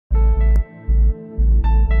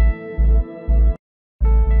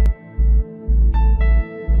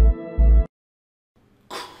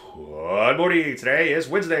Good morning. Today is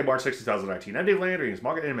Wednesday, March 6, 2019. I'm Dave Landry. It's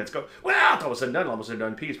market intimates go. Well, it's almost done. Almost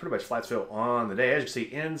done. Piece pretty much flat fill on the day. As you can see,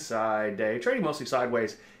 inside day. Trading mostly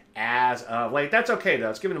sideways as of late. That's okay, though.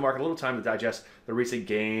 It's giving the market a little time to digest the recent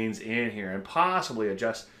gains in here and possibly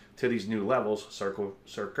adjust to these new levels. Circa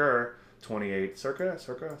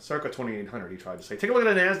 2800, he tried to say. Take a look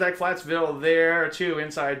at the NASDAQ Flatsville there, too,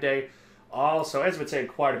 inside day. Also, as I've been saying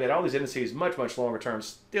quite a bit, all these indices, much longer term,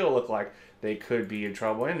 still look like they could be in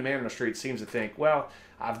trouble. And the man on the street seems to think, well,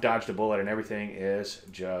 I've dodged a bullet and everything is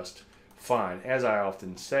just fine. As I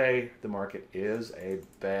often say, the market is a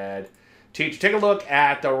bad teacher. Take a look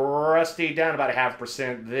at the Rusty, down about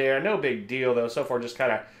 0.5% there. No big deal, though. So far, just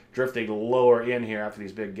kind of drifting lower in here after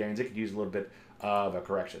these big gains. It could use a little bit of a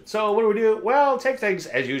correction. So what do? Well, take things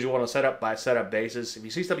as usual on a setup by setup basis. If you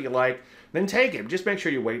see something you like, then take it. Just make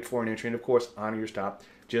sure you wait for an entry and, of course, honor your stop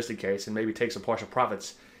just in case and maybe take some partial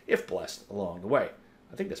profits if blessed along the way.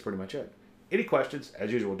 I think that's pretty much it. Any questions?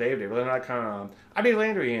 As usual, Dave, DaveLandry.com. I'm Dave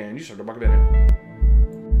Landry, and you start the market minute.